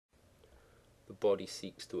body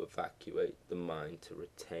seeks to evacuate, the mind to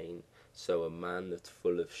retain. So a man that's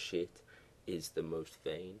full of shit is the most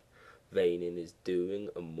vain. Vain in his doing,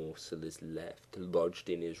 a morsel is left, lodged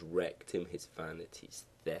in his rectum, his vanity's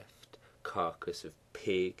theft. Carcass of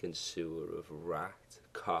pig and sewer of rat,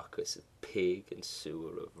 carcass of pig and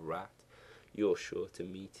sewer of rat. You're sure to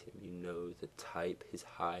meet him, you know the type, his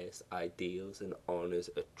highest ideals and honours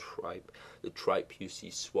a tripe. The tripe you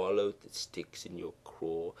see swallowed that sticks in your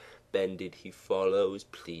craw, bended he follows,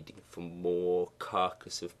 pleading for more.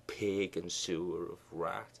 Carcass of pig and sewer of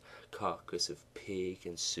rat, carcass of pig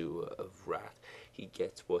and sewer of rat. He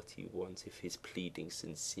gets what he wants if his pleading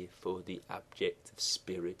sincere for the abject of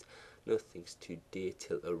spirit. Nothing's too dear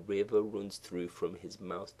till a river runs through from his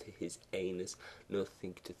mouth to his anus.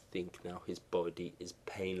 Nothing to think now his body is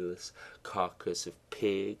painless. Carcass of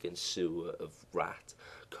pig and sewer of rat,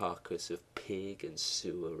 carcass of pig and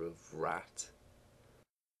sewer of rat.